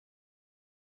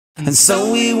And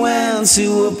so we went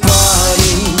to a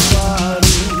party.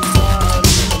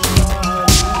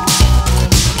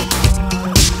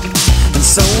 And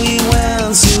so we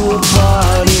went to a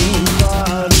party.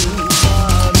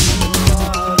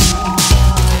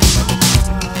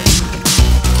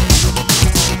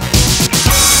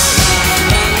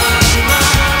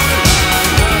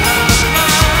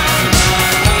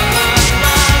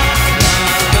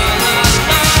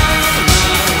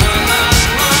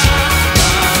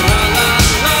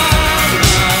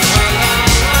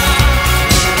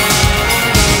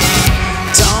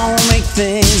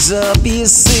 Things up, you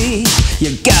see,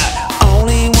 you got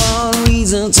only one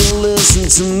reason to listen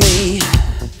to me.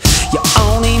 You're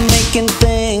only making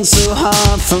things so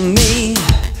hard for me.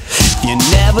 If you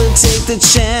never take the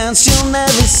chance, you'll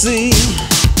never see.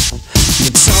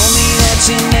 You told me that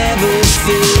you never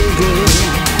feel good.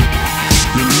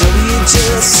 You know you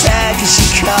just sad 'cause she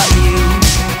caught you.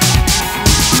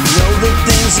 You know the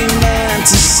things you meant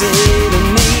to say to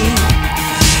me.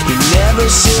 You never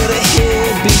should have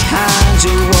hid behind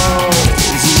your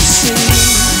walls, you see.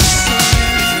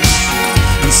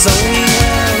 And so we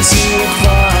went to a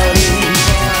party.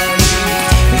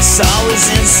 It's always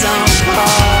in some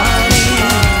party.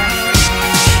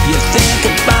 You think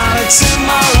about it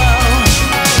tomorrow.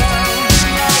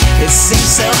 It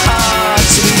seems so hard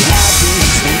to be happy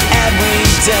in every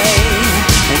day,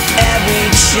 and every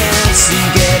chance you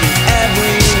get in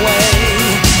every way,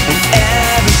 and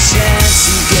every chance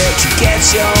you get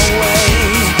your way.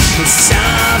 It's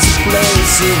time to play,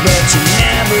 so but you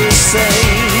never say.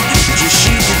 You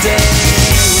shoot the day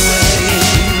away.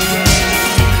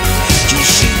 You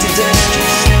shoot the day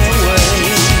away.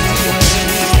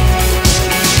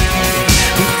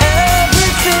 And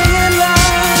everything in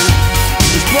life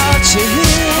has brought you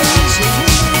here.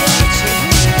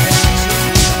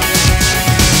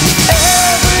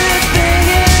 Everything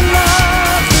in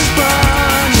life has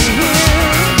brought you here.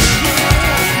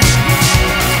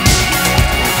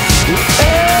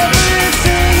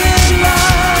 Everything in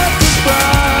life has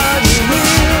brought you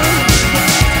here.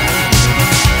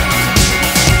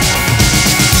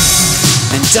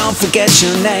 And don't forget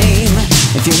your name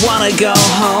if you wanna go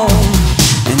home.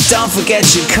 And don't forget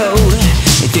your code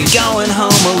if you're going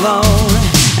home alone.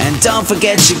 And don't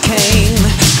forget you came,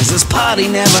 'cause this party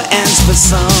never ends for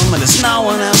some. And there's no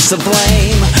one else to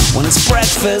blame when it's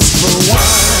breakfast for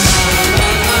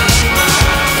one.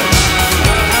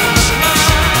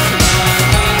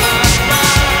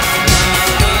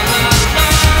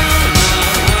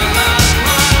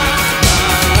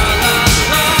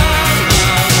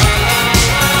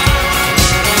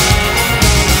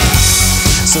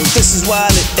 So this is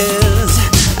what it is,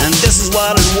 and this is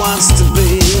what it wants to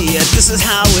be. Yeah, this is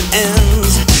how it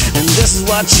ends, and this is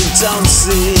what you don't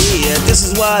see. Yeah, this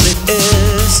is what it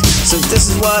is, so this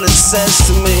is what it says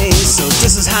to me. So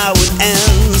this is how it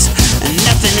ends, and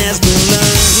nothing has been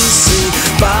learned.